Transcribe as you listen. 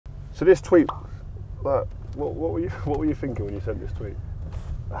So this tweet, like, what were you thinking when you sent this tweet?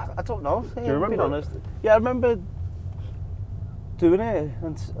 I don't know. Do you remember? Being honest. Yeah, I remember doing it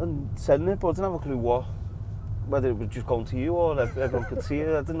and sending it, but I didn't have a clue whether it was just going to you or everyone could see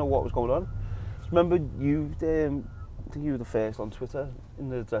it. I didn't know what was going on. I remember you, I think you were the first on Twitter in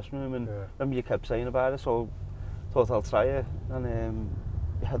the dressing room, and remember you kept saying about it, so I thought I'll try it, and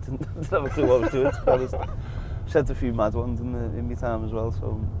I didn't have a clue what I was doing, to be honest. Said a few mad ones in my time as well,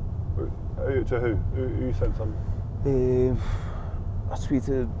 so... To who? Who said something? I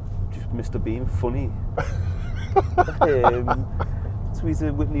tweeted just Mr. Bean, funny.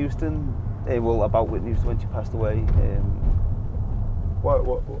 Tweeted Whitney Houston, well, about Whitney Houston when she passed away.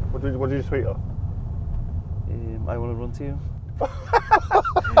 What did you tweet her? I Want to Run to You.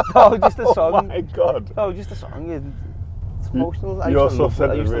 No, just a song. Oh my God. No, just a song. It's emotional. I used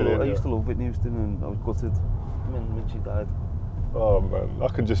to love Whitney Houston, and I was gutted when she died. Oh man, I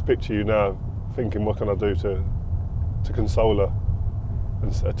can just picture you now thinking, what can I do to console her? And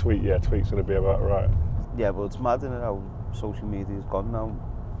a tweet's going to be about right. Yeah, but it's mad, isn't it, how social media is gone now.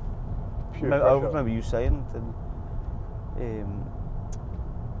 I remember you saying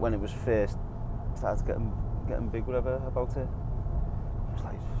when it was first started getting big, whatever, about it. It was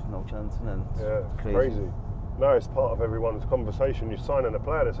like, there's no chance, and then it's crazy. No, it's part of everyone's conversation. You're signing a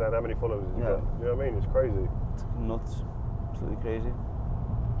player, they're saying how many followers he's got. You know what I mean? It's crazy. It's nuts. Absolutely crazy.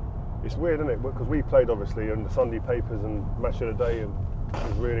 It's weird, isn't it? Because we played obviously in the Sunday papers and Match of the Day, and it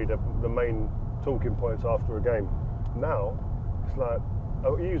was really the main talking points after a game. Now, it's like,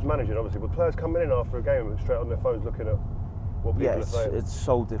 you use managing obviously, but players coming in after a game and straight on their phones looking at what people are saying. It's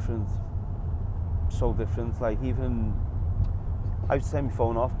so different. So different. Like, even I used to turn my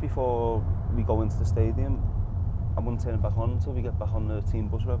phone off before we go into the stadium. I wouldn't turn it back on until we get back on the team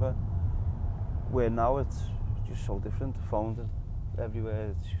bus or whatever. Where now it's just so different. The phones are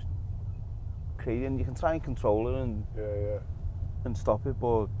everywhere. It's just crazy, and you can try and control it and stop it,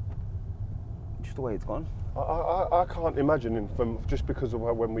 but just the way it's gone. I can't imagine, just because of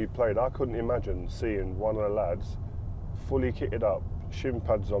when we played, I couldn't imagine seeing one of the lads fully kitted up, shin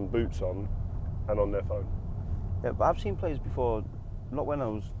pads on, boots on, and on their phone. Yeah, but I've seen players before, not when I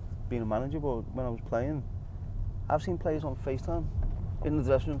was being a manager, but when I was playing. I've seen players on FaceTime in the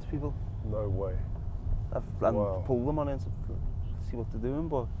dressing room to people. No way. I've pulled them on it to see what they're doing,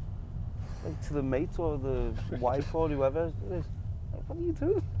 but like, to the mate or the wife or whoever it is, like, what are you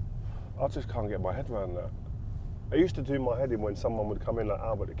doing? I just can't get my head around that. I used to do my head in when someone would come in, like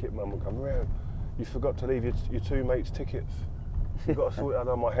Albert the kit man would come, Rio, you forgot to leave your two mates' tickets. You've got to sort it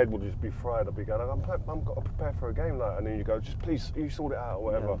out. My head would just be fried. I'd be going, I've got to prepare for a game, like, and then you go, just please, you sort it out or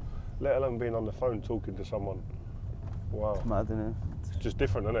whatever. Let alone being on the phone talking to someone. Wow. It's mad, isn't it? It's just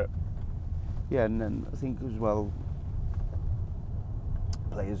different, isn't it? Yeah, and then I think as well,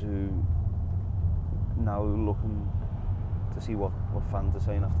 players who now looking to see what fans are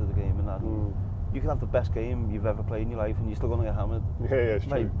saying after the game and that. You can have the best game you've ever played in your life and you're still going to get hammered. Yeah, it's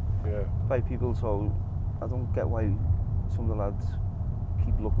true. By people, so I don't get why some of the lads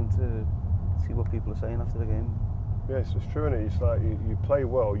keep looking to see what people are saying after the game. Yes, it's true, isn't it? It's like you play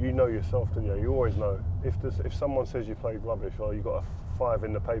well, you know yourself, don't you? You always know. If someone says you played rubbish or you got a 5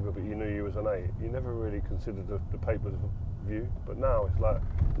 in the paper but you knew you was an 8, you never really considered the paper's view. But now it's like,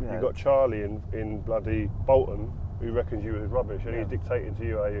 you've got Charlie in bloody Bolton who reckons you was rubbish and he's dictating to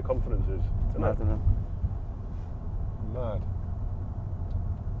you how your confidence is. It's mad, isn't it? Mad.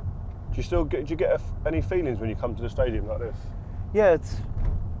 Do you get any feelings when you come to the stadium like this? Yeah, it's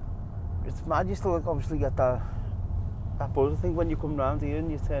mad. You still obviously get that buzz. I think when you come round here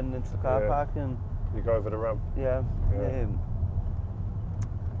and you turn into the car park and you go over the ramp. Yeah. It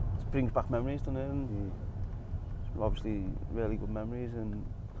brings back memories, doesn't it? And obviously, really good memories and.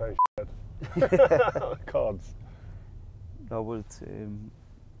 Playing cards. No, but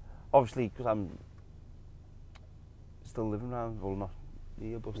obviously because I'm still living around, well not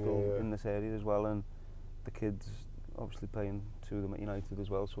here, but still in this area as well, and the kids obviously playing 2 of them at United as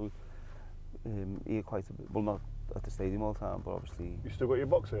well, so here quite a bit. Well, not at the stadium all the time, but obviously. You still got your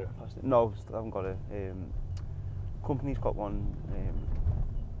box here? No, still haven't got it. Company's got one,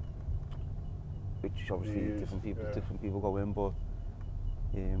 which obviously different people go in, but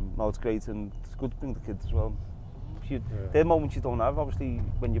no, it's great and it's good to bring the kids as well. There are moments you don't have, obviously,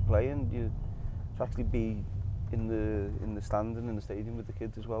 when you're playing. To actually be in the stand and in the stadium with the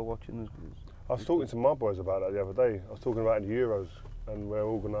kids as well, watching. I was talking to my boys about that the other day. I was talking about in the Euros, and we're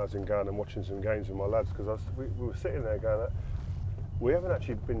organising going and watching some games with my lads because we were sitting there going, we haven't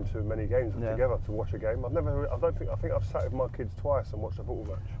actually been to many games together to watch a game. I think I've sat with my kids twice and watched a football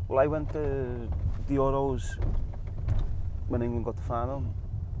match. Well, I went to the Euros when England got the final,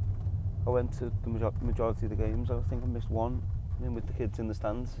 I went to the majority of the games. I think I missed one with the kids in the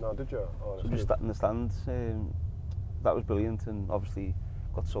stands. No, did you? Oh, So just sat in the stands. That was brilliant, and obviously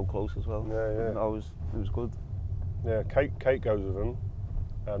got so close as well. Yeah, yeah. And it was good. Yeah, Kate goes with them,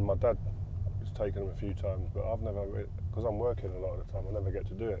 and my dad has taken them a few times, but I've never, because I'm working a lot of the time, I never get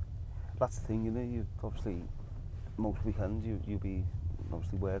to do it. That's the thing, you know. You obviously most weekends you be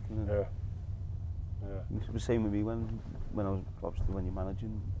obviously working. And Yeah. Yeah. it was the same with me when I was obviously when you're managing,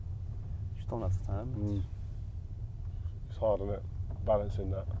 you just don't have the time. It's hard, isn't it?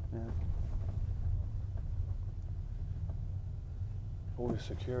 Balancing that. Yeah. All this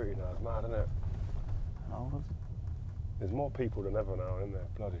security now is mad, isn't it? No, There's more people than ever now, isn't there?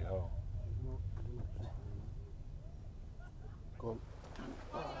 Bloody hell. Go on.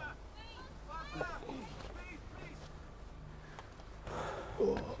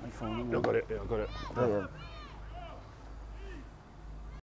 my phone. I got it, yeah, I got it. Yeah.